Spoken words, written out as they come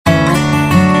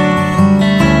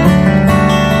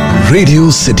Radio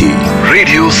city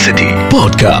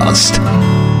podcast.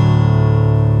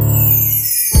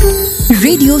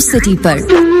 Radio city पर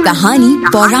कहानी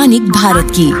पौराणिक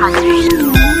भारत की।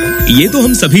 ये तो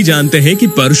हम सभी जानते हैं कि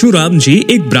परशुराम जी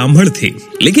एक ब्राह्मण थे,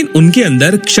 लेकिन उनके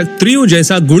अंदर क्षत्रियों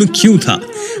जैसा गुण क्यों था?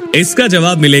 इसका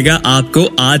जवाब मिलेगा आपको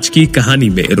आज की कहानी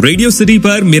में। रेडियो सिटी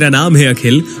पर मेरा नाम है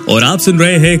अखिल और आप सुन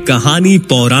रहे हैं कहानी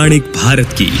पौराणिक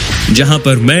भारत की, जहां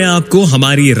पर मैं आपको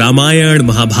हमारी रामायण,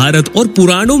 महाभारत और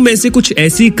पुराणों में से कुछ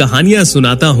ऐसी कहानियां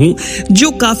सुनाता हूं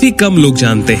जो काफी कम लोग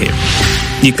जानते हैं।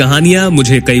 ये कहानियां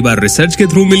मुझे कई बार रिसर्च के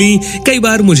थ्रू मिली, कई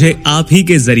बार मुझे आप ही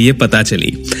के जरिए पता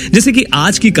चली। जैसे कि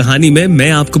आज की कहानी में मैं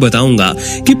आपको बताऊंगा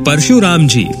कि परशुराम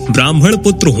जी ब्राह्मण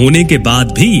पुत्र होने के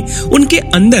बाद भी उनके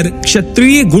अंदर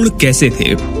क्षत्रिय गुण कैसे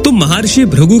थे। तो महर्षि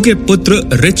भृगु के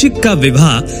पुत्र ऋचिक का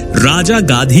विवाह राजा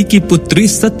गाधी की पुत्री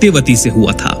सत्यवती से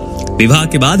हुआ था। विवाह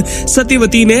के बाद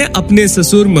सत्यवती ने अपने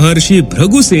ससुर महर्षि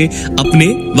भृगु से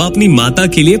अपनी माता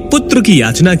के लिए पुत्र की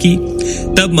याचना की।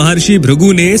 तब महर्षि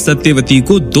भृगु ने सत्यवती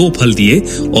को 2 फल दिए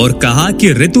और कहा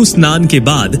कि ऋतु स्नान के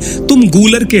बाद तुम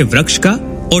गूलर के वृक्ष का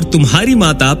और तुम्हारी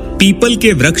माता पीपल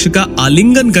के वृक्ष का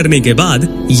आलिंगन करने के बाद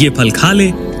ये फल खा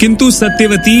ले। किंतु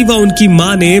सत्यवती व उनकी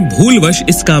माँ ने भूलवश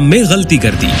इस काम में गलती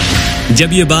कर दी। जब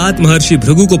ये बात महर्षि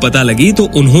भृगु को पता लगी तो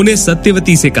उन्होंने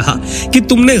सत्यवती से कहा कि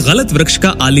तुमने गलत वृक्ष का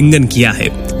आलिंगन किया है,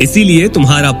 इसीलिए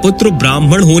तुम्हारा पुत्र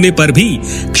ब्राह्मण होने पर भी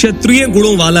क्षत्रिय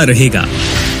गुणों वाला रहेगा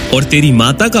और तेरी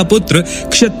माता का पुत्र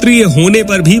क्षत्रिय होने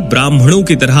पर भी ब्राह्मणों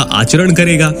की तरह आचरण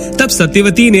करेगा। तब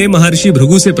सत्यवती ने महर्षि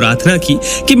भृगु से प्रार्थना की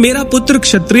कि मेरा पुत्र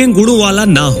क्षत्रिय गुणों वाला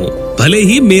ना हो, भले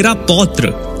ही मेरा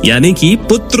पौत्र यानी कि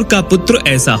पुत्र का पुत्र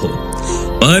ऐसा हो।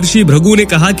 महर्षि भृगु ने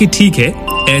कहा कि ठीक है,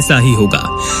 ऐसा ही होगा।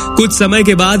 कुछ समय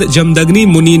के बाद जमदग्नि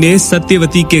मुनि ने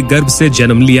सत्यवती के गर्भ से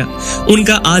जन्म लिया।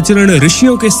 उनका आचरण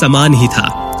ऋषियों के समान ही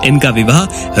था। इनका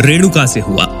विवाह रेणुका से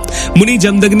हुआ। मुनि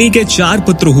जमदग्नि के 4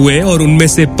 पुत्र हुए और उनमें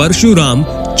से परशुराम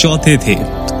चौथे थे।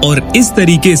 और इस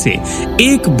तरीके से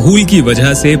एक भूल की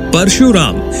वजह से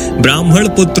परशुराम ब्राह्मण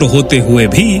पुत्र होते हुए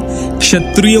भी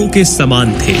क्षत्रियों के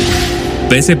समान थे।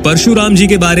 वैसे परशुराम जी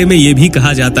के बारे में यह भी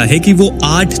कहा जाता है कि वो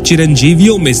 8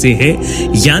 चिरंजीवियों में से है,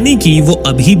 यानी कि वो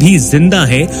अभी भी जिंदा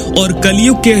है और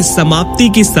कलयुग के समाप्ति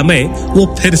के समय वो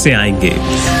फिर से आएंगे।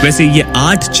 वैसे ये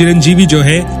 8 चिरंजीवी जो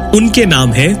है उनके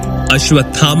नाम है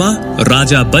अश्वत्थामा,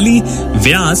 राजा बलि,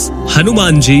 व्यास,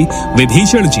 हनुमान जी,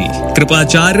 विभीषण जी,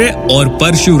 कृपाचार्य और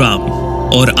परशुराम।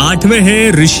 और 8वें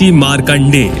है ऋषि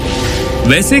मार्कंडेय।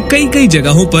 वैसे कई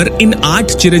जगहों पर इन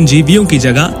 8 चिरंजीवियों की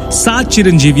जगह 7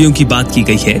 चिरंजीवियों की बात की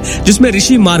गई है, जिसमें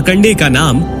ऋषि मार्कंडेय का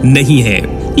नाम नहीं है,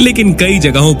 लेकिन कई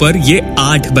जगहों पर ये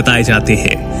 8 बताए जाते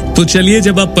हैं। तो चलिए,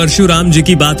 जब अब परशुराम जी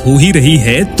की बात हो ही रही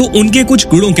है तो उनके कुछ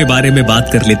गुणों के बारे में बात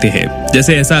कर लेते हैं।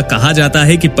 जैसे ऐसा कहा जाता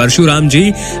है कि परशुराम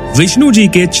जी विष्णु जी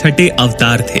के 6ठे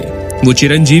अवतार थे। वो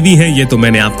चिरंजीवी हैं, ये तो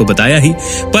मैंने आपको बताया ही।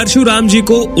 परशुराम जी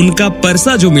को उनका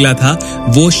परसा जो मिला था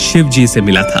वो शिव जी से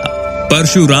मिला था।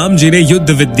 परशुराम जी ने युद्ध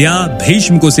विद्या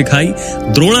भीष्म को सिखाई,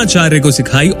 द्रोणाचार्य को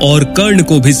सिखाई और कर्ण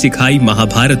को भी सिखाई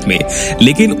महाभारत में।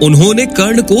 लेकिन उन्होंने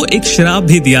कर्ण को एक श्राप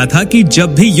भी दिया था कि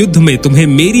जब भी युद्ध में तुम्हें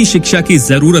मेरी शिक्षा की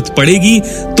जरूरत पड़ेगी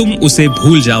तुम उसे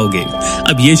भूल जाओगे।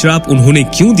 अब ये श्राप उन्होंने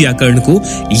क्यों दिया कर्ण को,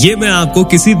 ये मैं आपको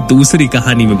किसी दूसरी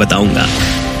कहानी में बताऊंगा।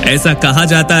 ऐसा कहा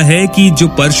जाता है कि जो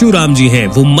परशुराम जी हैं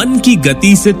वो मन की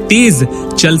गति से तेज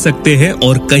चल सकते हैं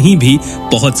और कहीं भी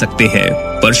पहुंच सकते हैं।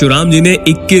 परशुराम जी ने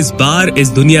 21 बार इस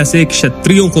दुनिया से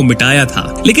क्षत्रियों को मिटाया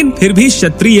था, लेकिन फिर भी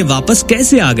क्षत्रिय वापस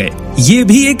कैसे आ गए, ये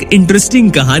भी एक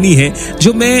इंटरेस्टिंग कहानी है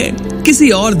जो मैं किसी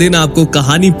और दिन आपको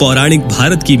कहानी पौराणिक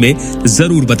भारत की में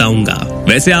जरूर बताऊंगा।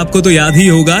 वैसे आपको तो याद ही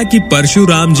होगा कि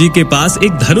परशुराम जी के पास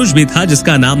एक धनुष भी था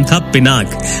जिसका नाम था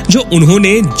पिनाक, जो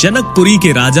उन्होंने जनकपुरी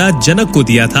के राजा जनक को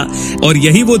दिया था और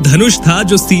यही वो धनुष था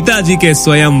जो सीता जी के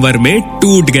स्वयंवर में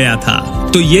टूट गया था।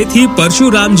 तो ये थी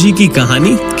परशुराम जी की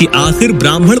कहानी कि आखिर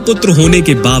ब्राह्मण पुत्र होने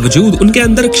के बावजूद उनके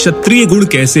अंदर क्षत्रिय गुण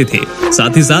कैसे थे।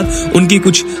 साथ ही साथ उनकी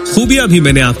कुछ खूबियां भी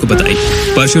मैंने आपको बताई।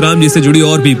 परशुराम जी से जुड़ी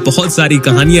और भी बहुत सारी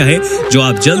कहानियां हैं जो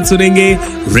आप जल्द सुनेंगे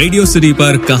रेडियो सिटी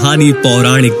पर कहानी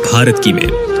पौराणिक भारत की में।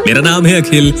 मेरा नाम है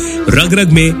अखिल, रग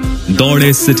रग में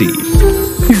दौड़े सिटी।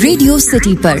 रेडियो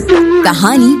सिटी पर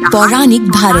कहानी पौराणिक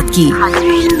भारत की।